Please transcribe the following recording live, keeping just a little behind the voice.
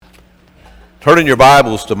Turn in your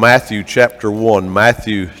Bibles to Matthew chapter 1.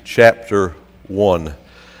 Matthew chapter 1.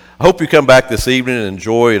 I hope you come back this evening and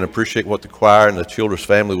enjoy and appreciate what the choir and the Children's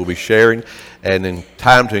family will be sharing, and in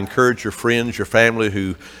time to encourage your friends, your family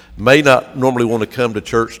who may not normally want to come to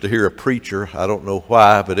church to hear a preacher. I don't know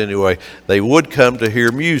why, but anyway, they would come to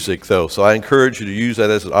hear music though. So I encourage you to use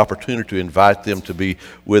that as an opportunity to invite them to be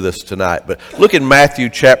with us tonight. But look in Matthew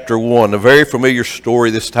chapter 1, a very familiar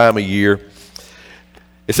story this time of year.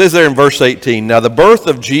 It says there in verse 18, "Now the birth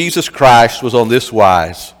of Jesus Christ was on this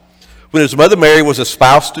wise. When his mother Mary was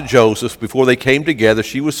espoused to Joseph, before they came together,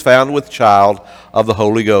 she was found with child of the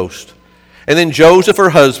Holy Ghost. And then Joseph,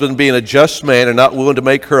 her husband, being a just man and not willing to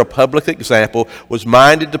make her a public example, was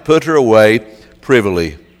minded to put her away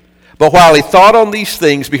privily. But while he thought on these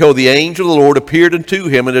things, behold, the angel of the Lord appeared unto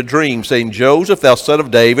him in a dream, saying, Joseph, thou son of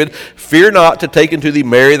David, fear not to take unto thee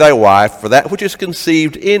Mary thy wife, for that which is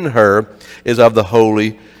conceived in her is of the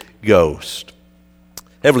Holy Ghost."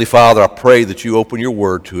 Heavenly Father, I pray that you open your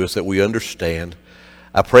word to us, that we understand.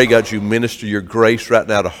 I pray, God, you minister your grace right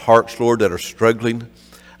now to hearts, Lord, that are struggling.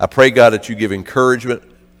 I pray, God, that you give encouragement.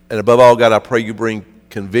 And above all, God, I pray you bring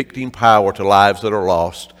convicting power to lives that are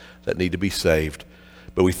lost, that need to be saved.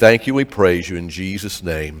 But we thank you and we praise you in Jesus'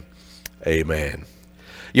 name. Amen.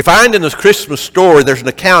 You find in this Christmas story, there's an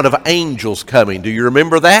account of angels coming. Do you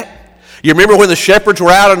remember that? You remember when the shepherds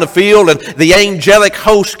were out in the field and the angelic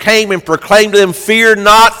host came and proclaimed to them, "Fear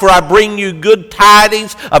not, for I bring you good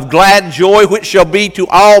tidings of glad joy, which shall be to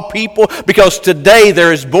all people, because today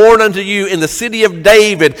there is born unto you in the city of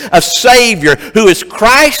David a Savior, who is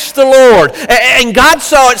Christ the Lord." And God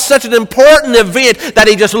saw it such an important event that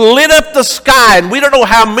he just lit up the sky. And we don't know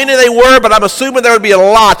how many they were, but I'm assuming there would be a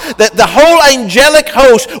lot. That the whole angelic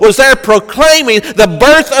host was there proclaiming the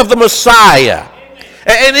birth of the Messiah.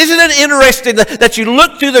 And isn't it interesting that you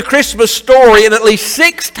look through the Christmas story, and at least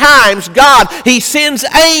 6 times God, he sends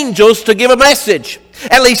angels to give a message.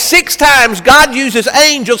 At least 6 times God uses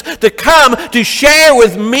angels to come to share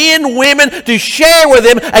with men, women, to share with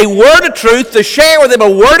them a word of truth, to share with them a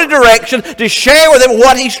word of direction, to share with them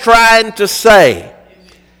what he's trying to say.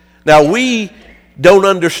 Now, we don't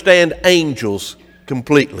understand angels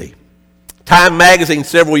completely. Time magazine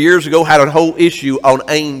several years ago had a whole issue on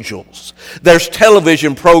angels. There's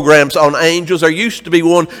television programs on angels. There used to be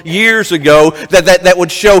one years ago that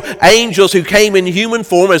would show angels who came in human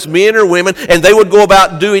form as men or women, and they would go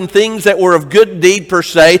about doing things that were of good deed per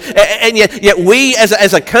se. And yet we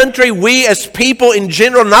as a country, we as people in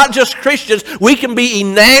general, not just Christians, we can be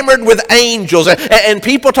enamored with angels. And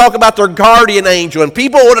people talk about their guardian angel, and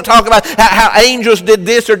people want to talk about how angels did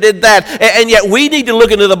this or did that. And yet we need to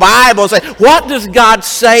look into the Bible and say, what does God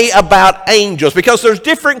say about angels? Because there's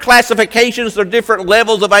different classifications, there are different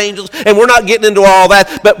levels of angels, and we're not getting into all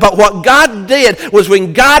that. But what God did was,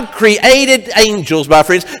 when God created angels, my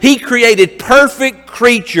friends, he created perfect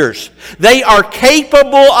creatures. They are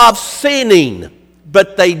capable of sinning,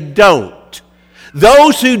 but they don't.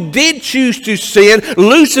 Those who did choose to sin,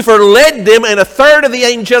 Lucifer led them and a third of the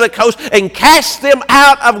angelic host and cast them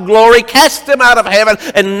out of glory, cast them out of heaven,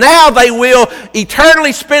 and now they will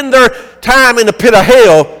eternally spend their time in the pit of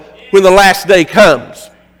hell when the last day comes.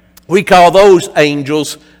 We call those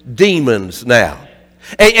angels demons now.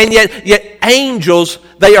 And yet angels,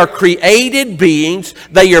 they are created beings.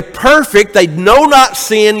 They are perfect. They know not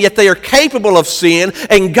sin, yet they are capable of sin.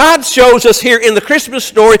 And God shows us here in the Christmas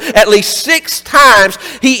story at least 6 times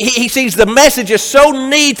he sees the message is so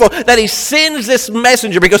needful that he sends this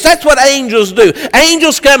messenger, because that's what angels do.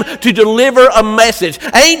 Angels come to deliver a message.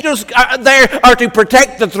 Angels are there to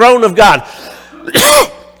protect the throne of God.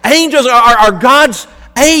 Angels are God's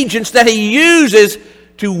agents that he uses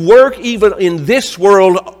to work even in this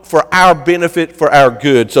world for our benefit, for our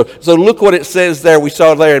good. So look what it says there. We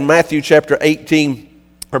saw there in Matthew chapter 18,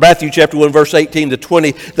 or Matthew chapter 1, verse 18 to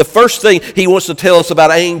 20. The first thing he wants to tell us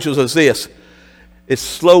about angels is this. It's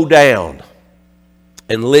slow down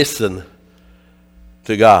and listen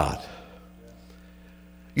to God.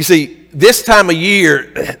 You see, this time of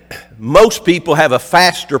year, most people have a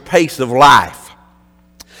faster pace of life,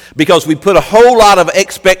 because we put a whole lot of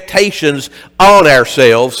expectations on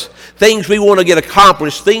ourselves, things we want to get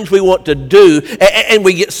accomplished, things we want to do, and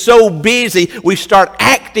we get so busy, we start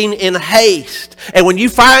acting in haste. And when you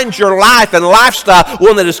find your life and lifestyle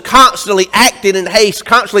one that is constantly acting in haste,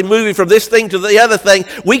 constantly moving from this thing to the other thing,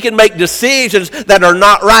 we can make decisions that are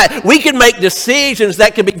not right. We can make decisions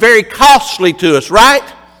that can be very costly to us, right?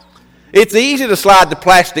 It's easy to slide the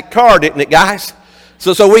plastic card, isn't it, guys?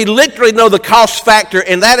 So we literally know the cost factor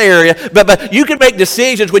in that area, but you can make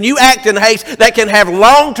decisions when you act in haste that can have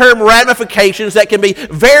long-term ramifications that can be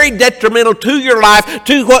very detrimental to your life,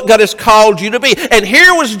 to what God has called you to be. And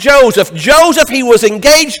here was Joseph. Joseph, he was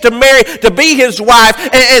engaged to Mary to be his wife,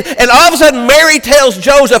 and all of a sudden Mary tells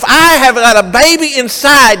Joseph, I have got a baby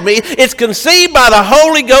inside me. It's conceived by the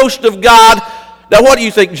Holy Ghost of God. Now what do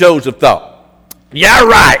you think Joseph thought? Yeah,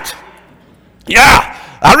 right.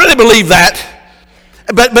 Yeah, I really believe that.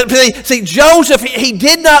 But see, Joseph, he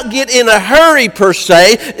did not get in a hurry per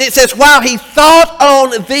se. It says, while he thought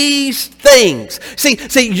on these things.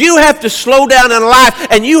 See, you have to slow down in life,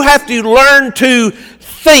 and you have to learn to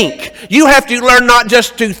think. You have to learn not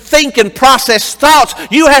just to think and process thoughts.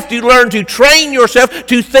 You have to learn to train yourself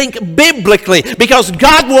to think biblically, because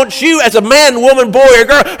God wants you as a man, woman, boy, or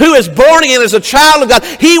girl who is born again as a child of God.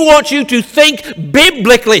 He wants you to think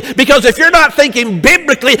biblically, because if you're not thinking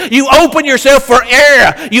biblically, you open yourself for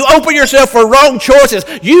error. You open yourself for wrong choices.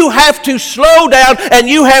 You have to slow down and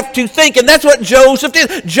you have to think, and that's what Joseph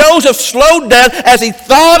did. Joseph slowed down as he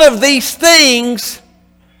thought of these things.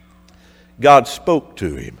 God spoke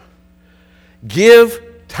to him. Give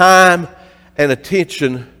time and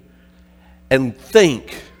attention and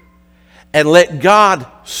think, and let God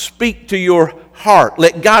speak to your heart.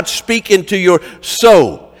 Let God speak into your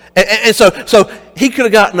soul. And so he could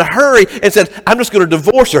have gotten in a hurry and said, I'm just going to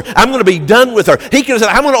divorce her. I'm going to be done with her. He could have said,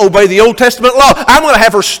 I'm going to obey the Old Testament law. I'm going to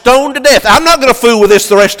have her stoned to death. I'm not going to fool with this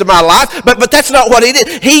the rest of my life. But that's not what he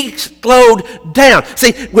did. He slowed down.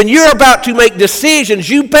 See, when you're about to make decisions,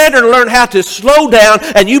 you better learn how to slow down,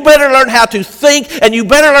 and you better learn how to think, and you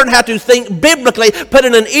better learn how to think biblically,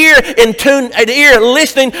 putting an ear in tune, an ear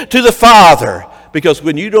listening to the Father. Because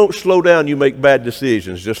when you don't slow down, you make bad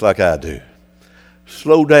decisions, just like I do.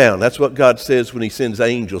 Slow down. That's what God says when he sends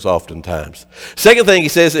angels oftentimes. Second thing he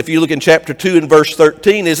says, if you look in chapter 2 and verse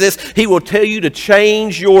 13, is this: he will tell you to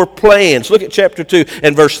change your plans. Look at chapter 2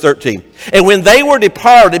 and verse 13. And when they were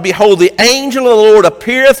departed, behold, the angel of the Lord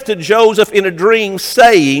appeareth to Joseph in a dream,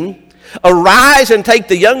 saying, Arise and take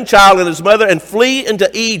the young child and his mother and flee into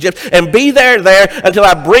Egypt, and be there until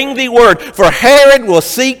I bring thee word. For Herod will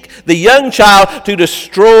seek the young child to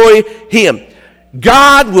destroy him.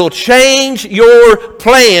 God will change your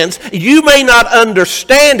plans. You may not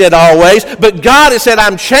understand it always, but God has said,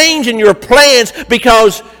 I'm changing your plans,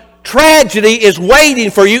 because tragedy is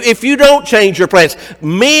waiting for you if you don't change your plans.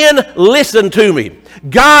 Men, listen to me.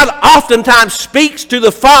 God oftentimes speaks to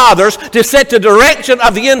the fathers to set the direction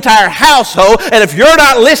of the entire household, and if you're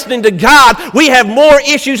not listening to God, we have more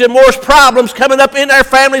issues and more problems coming up in our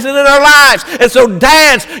families and in our lives. And so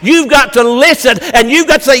dads, you've got to listen, and you've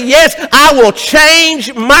got to say, yes, I will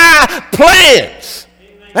change my plans.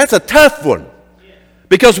 That's a tough one,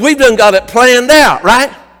 because we've done got it planned out,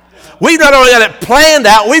 right? We've not only got it planned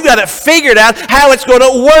out, we've got it figured out how it's going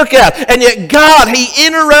to work out. And yet God, he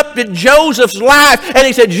interrupted Joseph's life, and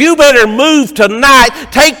he said, you better move tonight.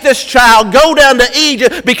 Take this child, go down to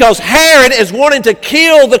Egypt, because Herod is wanting to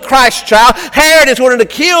kill the Christ child. Herod is wanting to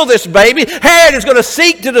kill this baby. Herod is going to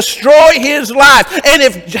seek to destroy his life. And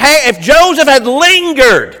if Joseph had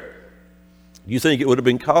lingered, you think it would have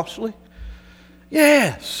been costly?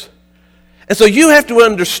 Yes. And so you have to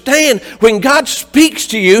understand, when God speaks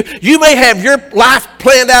to you, you may have your life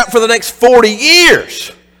planned out for the next 40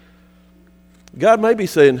 years. God may be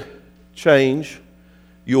saying, change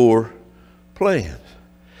your plans.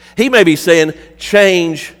 He may be saying,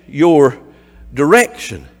 change your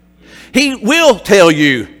direction. He will tell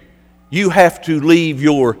you, you have to leave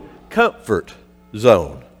your comfort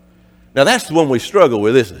zone. Now that's the one we struggle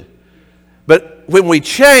with, isn't it? But when we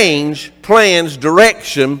change plans,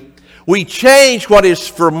 direction, we change what is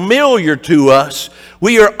familiar to us,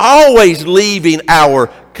 we are always leaving our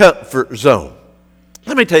comfort zone.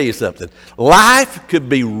 Let me tell you something. Life could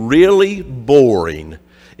be really boring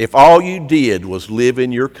if all you did was live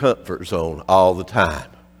in your comfort zone all the time.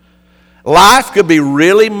 Life could be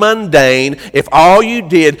really mundane if all you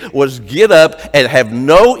did was get up and have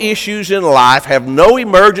no issues in life, have no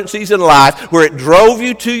emergencies in life, where it drove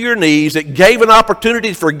you to your knees. It gave an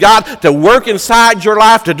opportunity for God to work inside your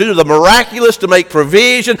life, to do the miraculous, to make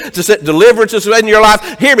provision, to set deliverances in your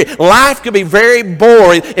life. Hear me. Life could be very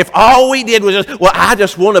boring if all we did was just, well, I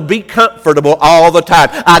just want to be comfortable all the time.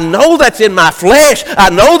 I know that's in my flesh.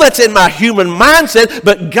 I know that's in my human mindset,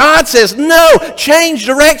 but God says, no, change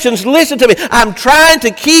directions. Listen to me. I'm trying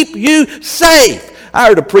to keep you safe. I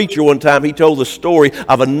heard a preacher one time, he told the story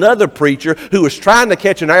of another preacher who was trying to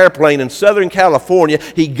catch an airplane in Southern California.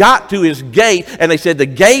 He got to his gate, and they said, the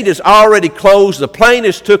gate is already closed, the plane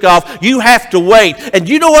is took off, you have to wait. And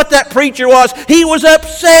you know what that preacher was? He was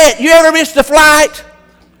upset. You ever missed a flight?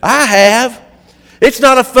 I have. It's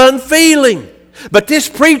not a fun feeling. But this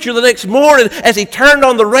preacher the next morning, as he turned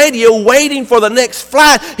on the radio waiting for the next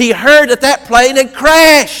flight, he heard that plane had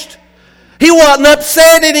crashed. He wasn't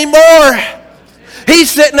upset anymore.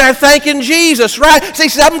 He's sitting there thanking Jesus, right? See,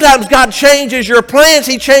 sometimes God changes your plans.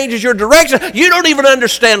 He changes your direction. You don't even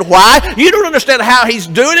understand why. You don't understand how He's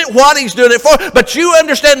doing it, what He's doing it for. But you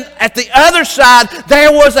understand at the other side,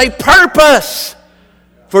 there was a purpose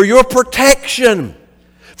for your protection,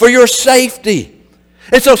 for your safety.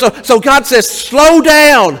 And so God says, slow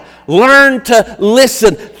down, learn to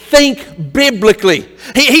listen, think biblically.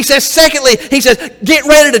 He says, secondly, he says, get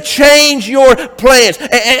ready to change your plans.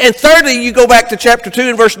 And thirdly, you go back to chapter 2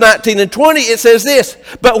 and verse 19 and 20, it says this,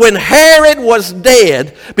 but when Herod was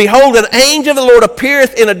dead, behold, an angel of the Lord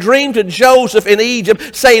appeareth in a dream to Joseph in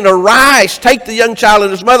Egypt, saying, arise, take the young child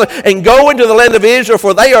and his mother, and go into the land of Israel,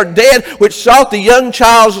 for they are dead which sought the young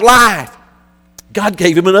child's life. God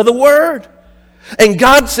gave him another word. And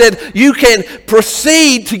God said, you can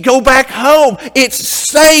proceed to go back home. It's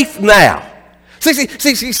safe now. See,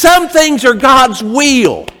 some things are God's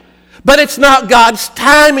will, but it's not God's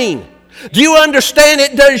timing. Do you understand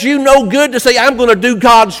it does you no good to say, I'm going to do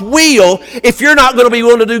God's will if you're not going to be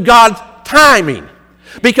willing to do God's timing?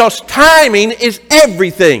 Because timing is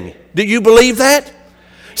everything. Do you believe that?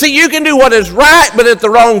 See, you can do what is right, but at the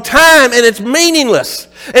wrong time, and it's meaningless.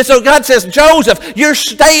 And so God says, Joseph, you're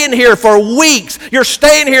staying here for weeks. You're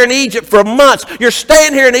staying here in Egypt for months. You're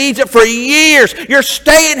staying here in Egypt for years. You're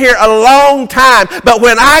staying here a long time. But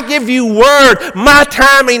when I give you word, my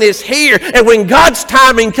timing is here. And when God's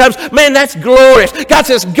timing comes, man, that's glorious. God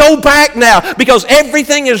says, go back now because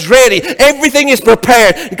everything is ready. Everything is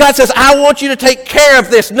prepared. God says, I want you to take care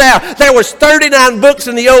of this now. There was 39 books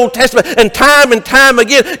in the Old Testament, and time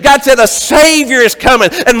again, God said a Savior is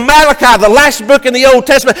coming. And Malachi, the last book in the Old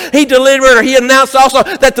Testament, he delivered, or he announced also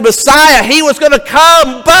that the Messiah, he was going to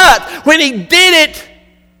come. But when he did it,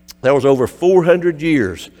 there was over 400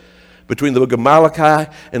 years between the book of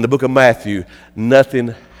Malachi and the book of Matthew.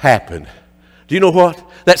 Nothing happened. Do you know what?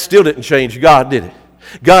 That still didn't change God, did it?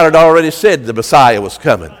 God had already said the Messiah was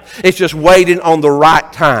coming. It's just waiting on the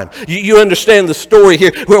right time. You understand the story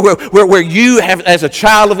here where you have, as a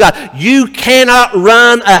child of God, you cannot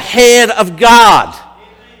run ahead of God.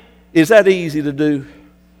 Is that easy to do?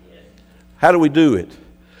 How do we do it?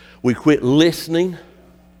 We quit listening.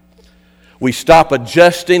 We stop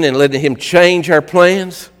adjusting and letting Him change our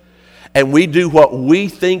plans. And we do what we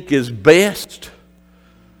think is best.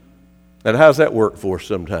 And how does that work for us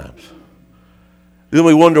sometimes? Then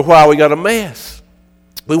we wonder why we got a mess.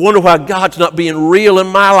 We wonder why God's not being real in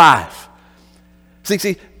my life.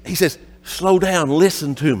 See, He says, slow down,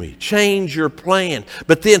 listen to me, change your plan.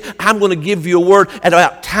 But then I'm going to give you a word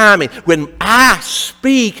about timing. When I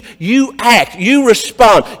speak, you act, you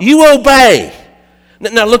respond, you obey.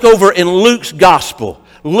 Now look over in Luke's gospel,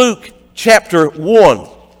 Luke chapter 1.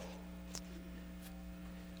 Look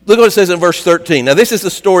what it says in verse 13. Now this is the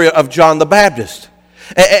story of John the Baptist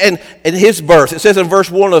and his birth. It says in verse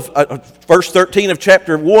 13 of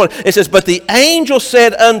chapter 1, it says, but the angel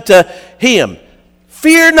said unto him,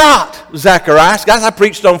 fear not, Zacharias. Guys, I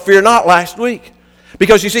preached on fear not last week.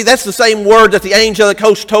 Because you see, that's the same word that the angelic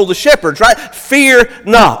host told the shepherds, right? Fear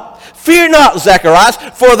not. Fear not, Zacharias,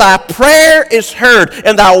 for thy prayer is heard,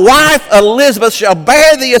 and thy wife Elizabeth shall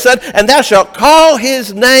bear thee a son, and thou shalt call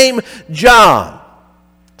his name John.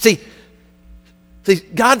 See,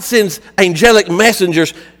 God sends angelic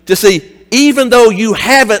messengers to see, even though you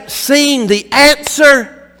haven't seen the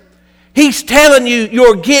answer, He's telling you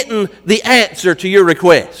you're getting the answer to your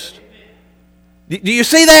request. Do you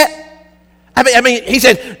see that? I mean, He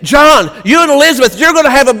said, John, you and Elizabeth, you're going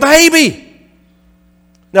to have a baby.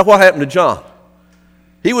 Now, what happened to John?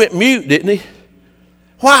 He went mute, didn't he?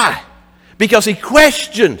 Why? Because he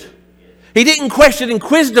questioned. He didn't question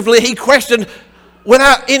inquisitively. He questioned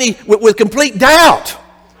with complete doubt.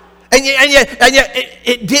 And yet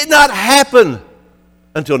it did not happen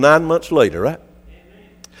until 9 months later, right?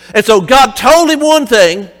 And so God told him one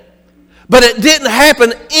thing, but it didn't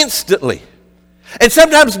happen instantly. And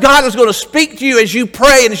sometimes God is going to speak to you as you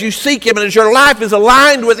pray and as you seek Him and as your life is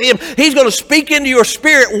aligned with Him. He's going to speak into your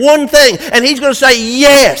spirit one thing, and He's going to say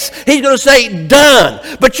yes. He's going to say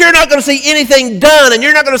done. But you're not going to see anything done, and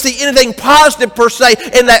you're not going to see anything positive per se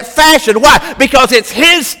in that fashion. Why? Because it's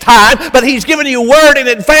His time, but He's given you a word in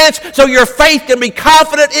advance so your faith can be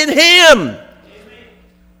confident in Him.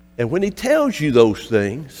 And when He tells you those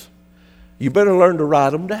things, you better learn to write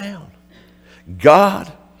them down.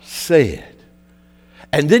 God said.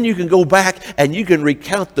 And then you can go back and you can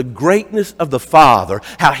recount the greatness of the Father,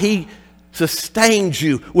 how He sustains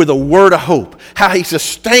you with a word of hope, how he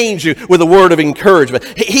sustains you with a word of encouragement.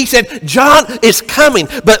 He said, John is coming,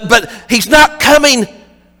 but he's not coming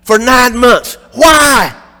for 9 months.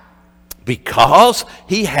 Why? Because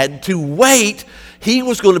he had to wait. He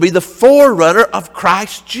was going to be the forerunner of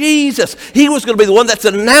Christ Jesus. He was going to be the one that's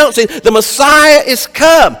announcing the Messiah is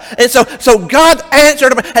come. And so God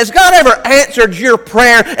answered him. Has God ever answered your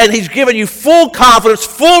prayer and he's given you full confidence,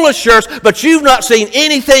 full assurance, but you've not seen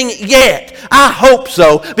anything yet? I hope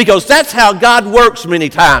so, because that's how God works many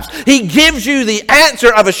times. He gives you the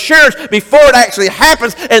answer of assurance before it actually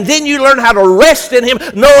happens, and then you learn how to rest in him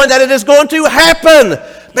knowing that it is going to happen.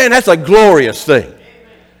 Man, that's a glorious thing.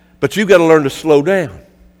 But you've got to learn to slow down.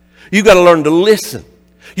 You've got to learn to listen.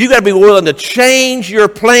 You've got to be willing to change your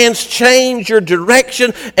plans, change your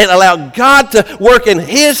direction, and allow God to work in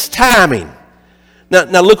his timing.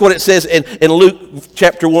 Now look what it says in Luke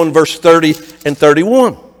chapter 1, verse 30 and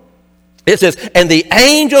 31. It says, and the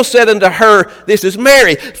angel said unto her, this is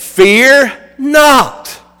Mary, fear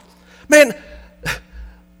not. Man,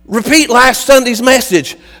 repeat last Sunday's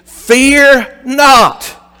message. Fear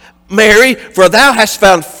not, Mary, for thou hast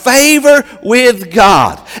found favor with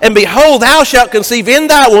God. And behold, thou shalt conceive in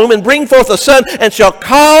thy womb and bring forth a son, and shall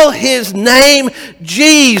call his name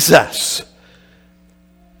Jesus.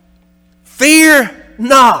 Fear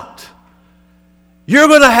not. You're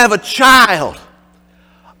going to have a child.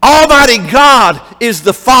 Almighty God is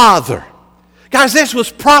the Father. Guys, this was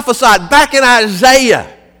prophesied back in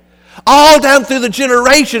Isaiah. All down through the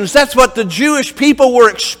generations, that's what the Jewish people were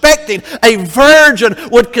expecting. A virgin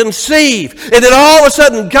would conceive. And then all of a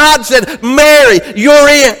sudden, God said, Mary, you're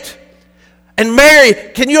it. And Mary,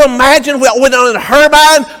 can you imagine what went on in her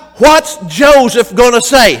mind? What's Joseph going to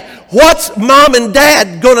say? What's mom and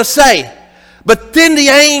dad going to say? But then the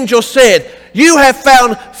angel said, you have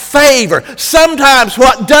found favor. Sometimes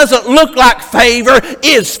what doesn't look like favor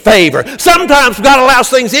is favor. Sometimes God allows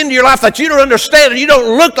things into your life that you don't understand, and you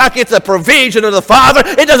don't look like it's a provision of the Father.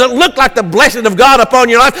 It doesn't look like the blessing of God upon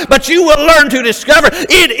your life, but you will learn to discover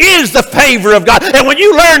it is the favor of God. And when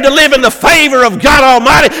you learn to live in the favor of God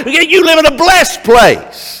Almighty, you live in a blessed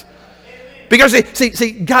place. Because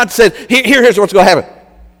see, God said, here's what's going to happen.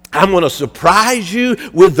 I'm going to surprise you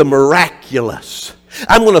with the miraculous.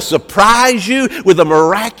 I'm going to surprise you with a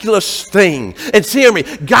miraculous thing. And see, hear me,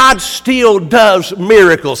 God still does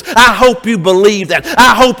miracles. I hope you believe that.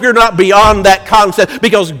 I hope you're not beyond that concept,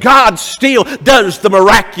 because God still does the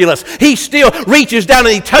miraculous. He still reaches down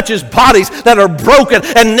and he touches bodies that are broken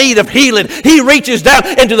and need of healing. He reaches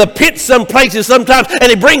down into the pits some places sometimes, and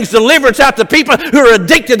he brings deliverance out to people who are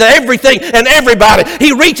addicted to everything and everybody.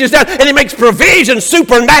 He reaches down and he makes provision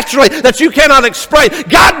supernaturally that you cannot explain.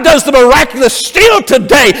 God does the miraculous still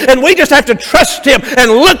today, and we just have to trust him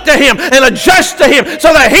and look to him and adjust to him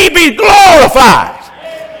so that he be glorified.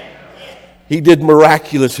 He did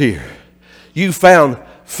miraculous here. You found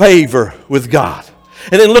favor with God.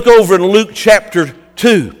 And then look over in Luke chapter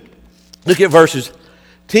 2. Look at verses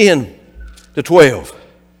 10 to 12.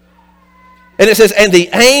 And it says, and the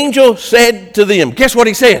angel said to them, guess what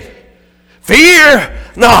he said? Fear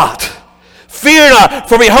not. Fear not,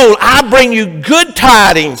 for behold, I bring you good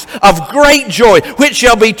tidings of great joy, which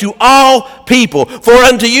shall be to all people. For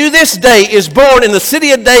unto you this day is born in the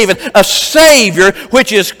city of David a Savior,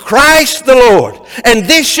 which is Christ the Lord. And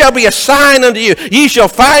this shall be a sign unto you. Ye shall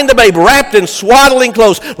find the babe wrapped in swaddling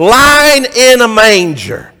clothes, lying in a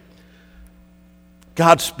manger.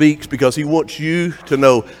 God speaks because he wants you to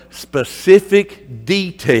know specific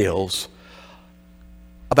details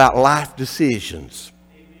about life decisions.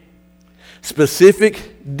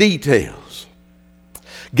 Specific details.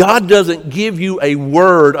 God doesn't give you a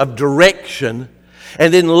word of direction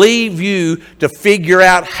and then leave you to figure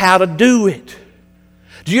out how to do it.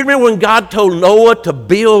 Do you remember when God told Noah to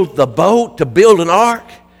build the boat, to build an ark?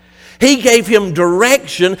 He gave him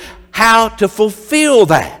direction how to fulfill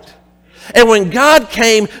that. And when God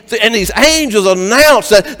came and these angels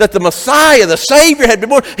announced that the Messiah, the Savior, had been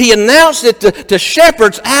born, he announced it to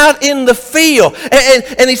shepherds out in the field.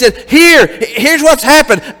 And he said, here's what's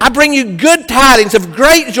happened. I bring you good tidings of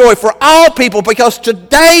great joy for all people, because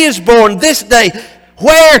today is born, this day,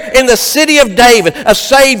 where? In the city of David, a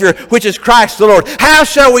Savior, which is Christ the Lord. How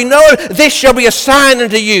shall we know it? This shall be a sign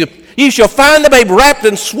unto you. You shall find the babe wrapped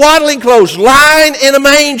in swaddling clothes, lying in a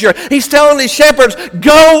manger. He's telling these shepherds,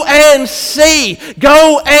 go and see,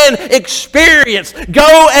 go and experience,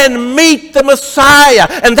 go and meet the Messiah.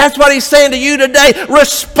 And that's what he's saying to you today.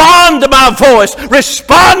 Respond to my voice.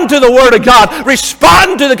 Respond to the Word of God.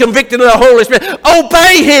 Respond to the convicting of the Holy Spirit.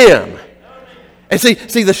 Obey him. And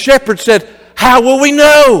see, the shepherd said, how will we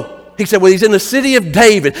know? He said, well, he's in the city of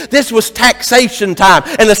David. This was taxation time,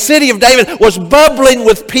 and the city of David was bubbling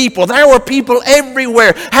with people. There were people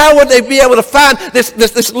everywhere. How would they be able to find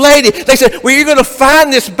this lady? They said, well, you're going to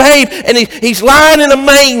find this babe, and he's lying in a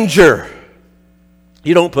manger.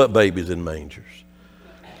 You don't put babies in mangers.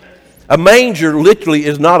 A manger literally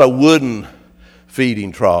is not a wooden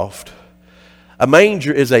feeding trough. A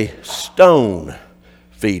manger is a stone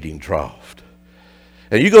feeding trough.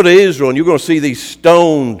 And you go to Israel and you're going to see these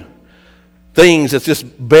stone things that's just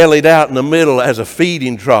bellied out in the middle as a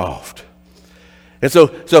feeding trough. And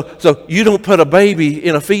so you don't put a baby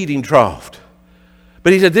in a feeding trough.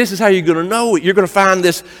 But he said, this is how you're going to know it. You're going to find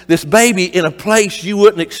this baby in a place you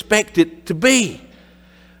wouldn't expect it to be.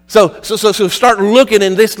 So start looking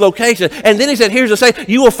in this location. And then he said, here's the say,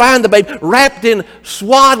 you will find the babe wrapped in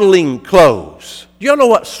swaddling clothes. Do you know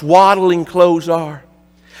what swaddling clothes are?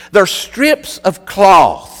 They're strips of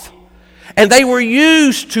cloth. And they were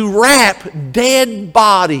used to wrap dead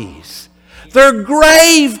bodies. They're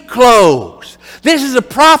grave clothes. This is a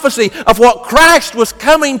prophecy of what Christ was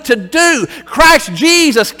coming to do. Christ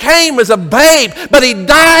Jesus came as a babe, but he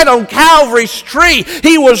died on Calvary's tree.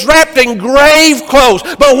 He was wrapped in grave clothes.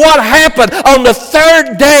 But what happened? On the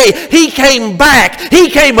third day, he came back. He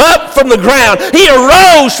came up from the ground. He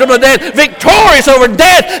arose from the dead, victorious over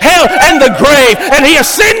death, hell, and the grave. And he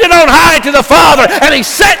ascended on high to the Father, and he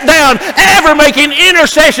sat down, ever making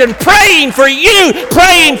intercession, praying for you,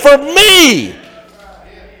 praying for me.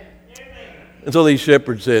 And so these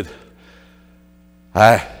shepherds said,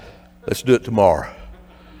 let's do it tomorrow.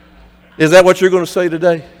 Is that what you're going to say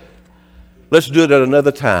today? Let's do it at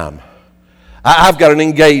another time. I've got an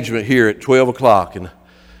engagement here at 12 o'clock, and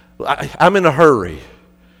I'm in a hurry.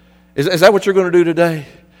 Is that what you're going to do today?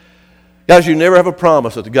 Guys, you never have a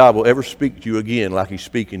promise that God will ever speak to you again like he's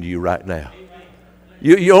speaking to you right now.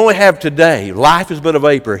 You only have today. Life is but a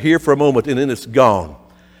vapor, here for a moment, and then it's gone.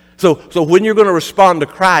 So when you're going to respond to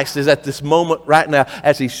Christ is at this moment right now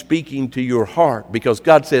as he's speaking to your heart, because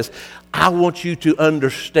God says, I want you to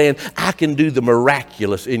understand I can do the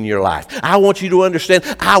miraculous in your life. I want you to understand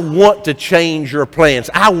I want to change your plans.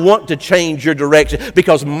 I want to change your direction,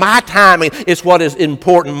 because my timing is what is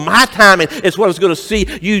important. My timing is what is going to see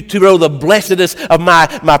you to know the blessedness of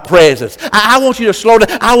my presence. I want you to slow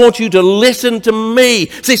down. I want you to listen to me.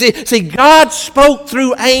 See, God spoke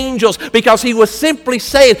through angels because he was simply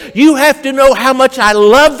saying, you have to know how much I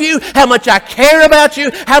love you, how much I care about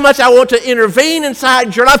you, how much I want to intervene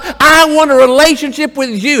inside your life. I want a relationship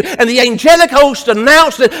with you. And the angelic host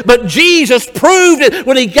announced it, but Jesus proved it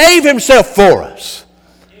when he gave himself for us.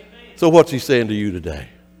 Amen. So what's he saying to you today?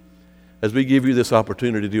 As we give you this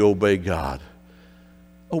opportunity to obey God,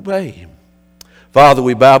 obey him. Father,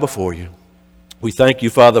 we bow before you. We thank you,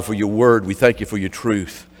 Father, for your word. We thank you for your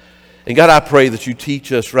truth. And God, I pray that you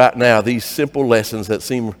teach us right now these simple lessons that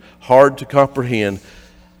seem hard to comprehend,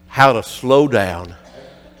 how to slow down,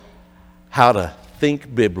 how to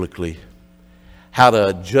think biblically, how to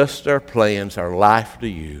adjust our plans, our life to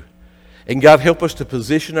you. And God, help us to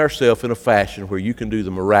position ourselves in a fashion where you can do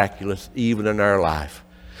the miraculous even in our life.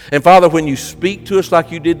 And Father, when you speak to us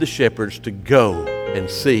like you did the shepherds to go and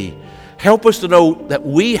see, help us to know that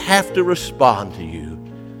we have to respond to you.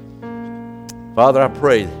 Father, I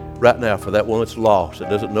pray right now for that one that's lost, that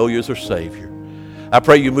doesn't know you as their Savior. I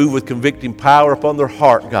pray you move with convicting power upon their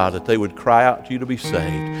heart, God, that they would cry out to you to be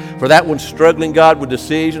saved. For that one struggling, God, with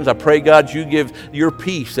decisions, I pray, God, you give your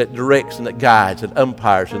peace that directs and that guides and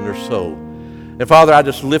umpires in their soul. And Father, I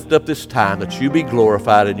just lift up this time that you be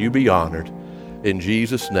glorified and you be honored in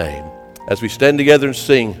Jesus' name. As we stand together and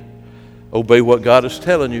sing, obey what God is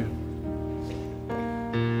telling you.